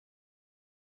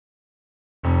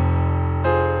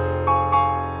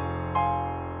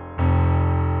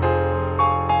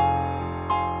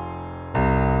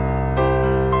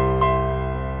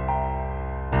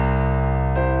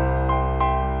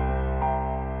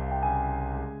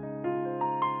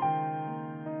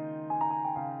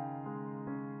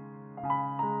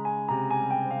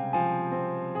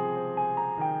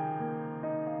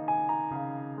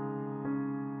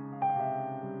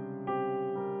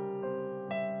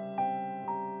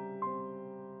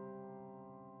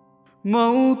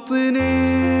موطني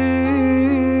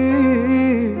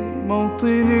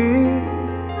موطني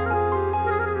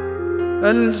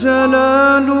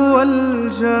الجلال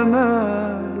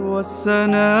والجمال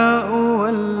والسناء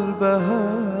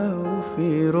والبهاء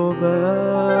في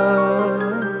رباك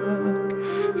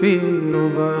في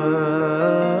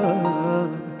رباك،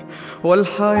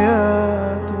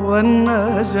 والحياة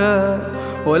والنجاة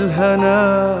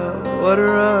والهناء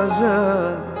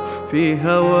والرجاء في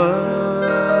هواك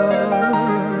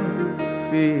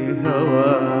في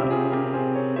هواك.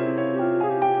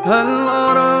 هل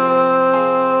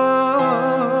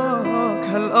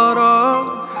أراك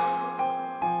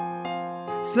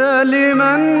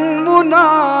سالما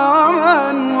منعما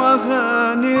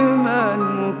وغانما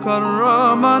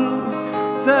مكرما،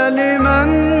 سالما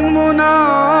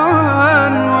منعما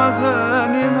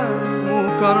وغانما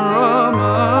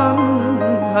مكرما.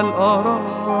 هل أراك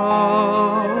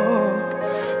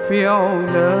في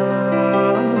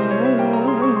علاك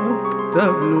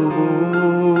تبلغ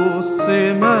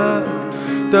السماك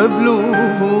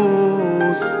تبلغ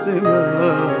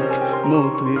السماك.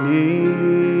 موطني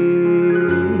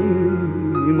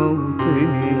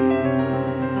موطني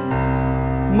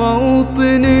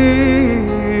موطني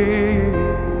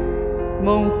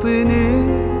موطني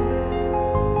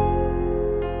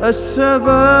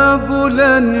الشباب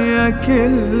لن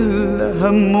يكل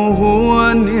همه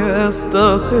أن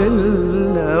يستقل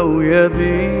أو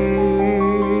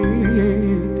يبيد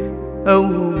أو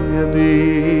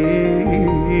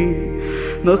يبيد.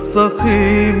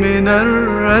 نستقي من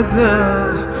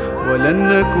الردى ولن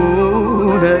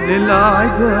نكون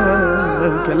للعدا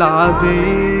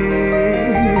كالعبيد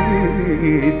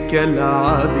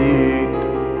كالعبيد.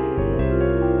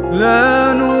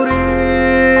 لا نريد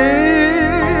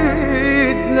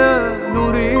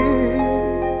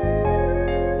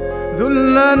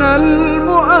ذلنا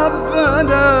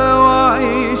المؤبدا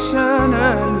وعيشنا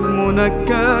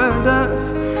المنكدا،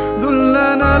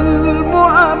 ذلنا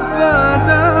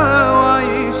المؤبدا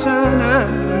وعيشنا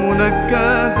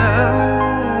المنكدا.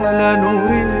 لا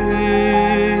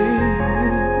نريد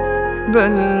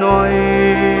بل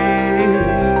نعيد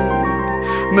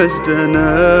مجدنا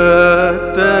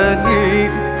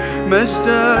التاليد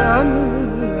مجدنا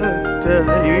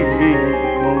التاليد.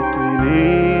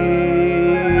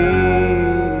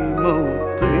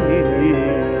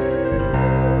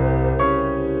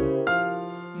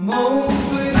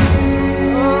 موطني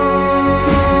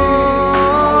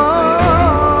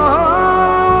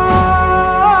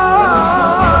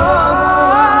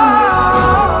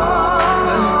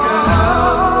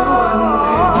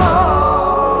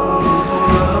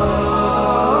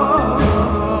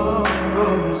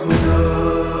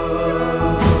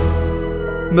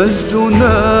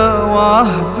مجدنا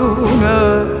وعهدنا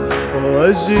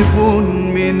واجب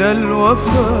من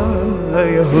الوفاء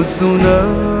يهزنا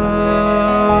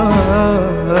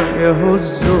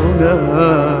يهزنا.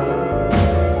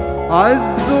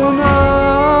 عزنا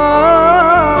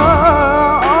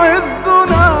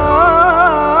عزنا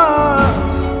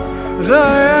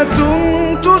غاية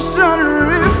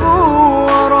تشرف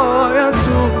وراية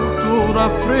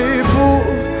ترفرف،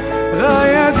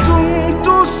 غاية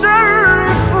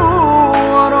تشرف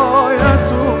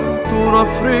وراية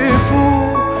ترفرف.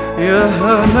 يا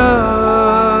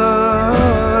هناك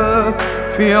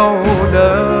في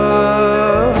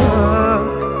علاك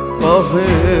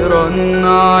قاهرا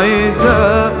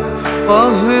عداك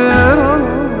قاهرا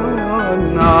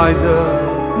عداك.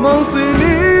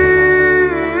 موطني